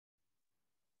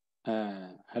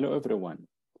Hello everyone.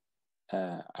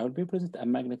 I will be present a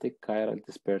magnetic chiral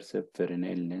dispersive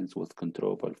Fresnel lens with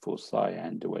controllable foci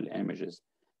and dual images,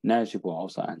 ناجب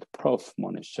وعوصة and prof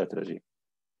Monish strategy.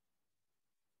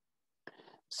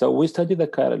 So we study the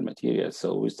chiral material.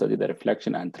 So we study the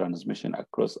reflection and transmission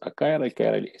across a chiral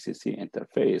ACC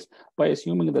interface by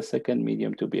assuming the second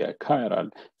medium to be a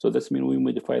chiral. So this means we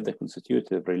modify the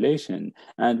constitutive relation,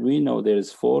 and we know there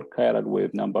is 4 chiral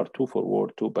wave number, 2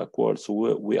 forward, 2 backward.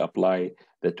 So we apply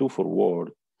the 2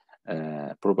 forward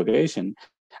propagation,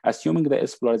 assuming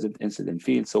the polarized incident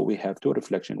field. So we have 2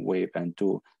 reflection wave and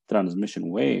 2 transmission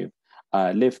wave.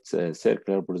 Left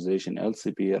circular polarization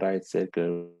LCP, right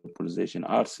circular polarization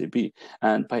RCP,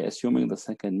 and by assuming the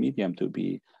second medium to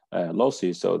be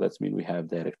lossy, so that means we have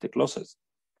dielectric losses.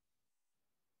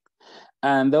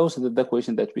 And those are the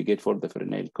equation that we get for the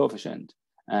Fresnel coefficient.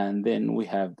 And then we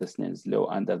have the Snell's law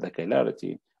under the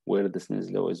chirality, where the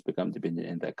Snell's law is become dependent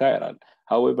in the chiral.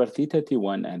 However, theta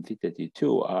T1 and theta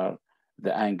T2 are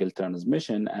the angle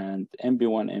transmission, and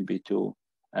MB1, MB2,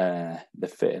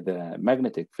 the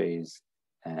magnetic phase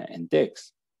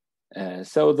index.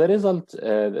 So the result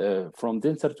from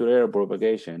denser to rarer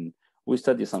propagation, we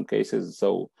study some cases.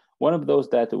 So one of those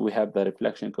that we have the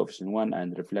reflection coefficient 1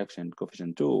 and reflection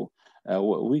coefficient 2.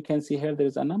 We can see here there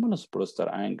is anomalous Brewster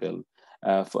angle.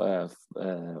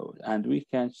 And we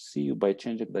can see by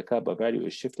changing the kappa value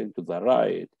is shifting to the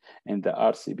right in the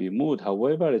RCB mode.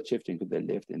 However, it's shifting to the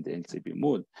left in the LCB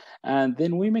mode. And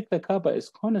then we make the kappa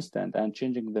is constant and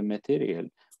changing the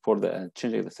material for the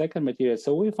changing the second material.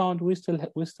 So we found we still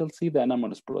see the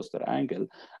anomalous Brewster angle,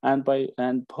 and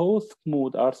both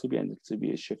mode RCB and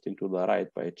LCB is shifting to the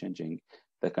right by changing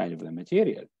the kind of the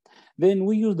material. Then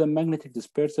we use the magnetic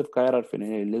dispersive chiral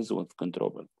Fresnel lens with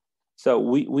controllable. So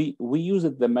we use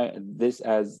this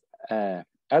as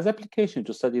application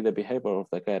to study the behavior of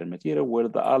the chiral material, where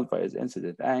the alpha is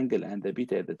incident angle and the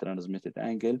beta is the transmitted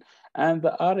angle, and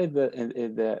the R is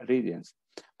the radiance.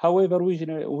 However,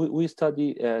 we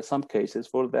study some cases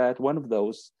for that. One of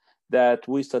those that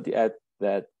we study at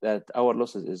that our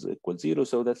losses is equal 0.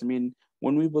 So that means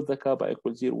when we put the kappa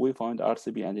equal 0, we find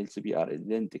RCB and LCB are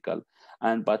identical.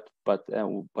 And but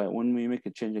when we make a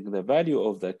changing the value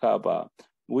of the kappa,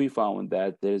 we found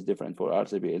that there is different for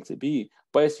RCB, LCB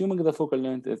by assuming the focal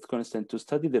length is constant to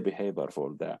study the behavior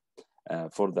for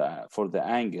the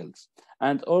angles.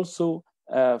 And also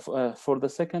for the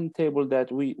second table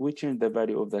that we change the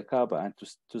value of the kappa and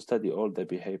to study all the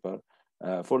behavior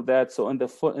for that. So in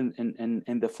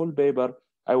the full paper,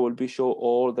 I will be show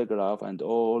all the graph and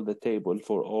all the table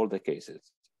for all the cases.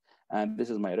 And this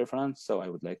is my reference. So I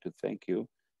would like to thank you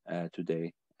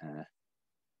today.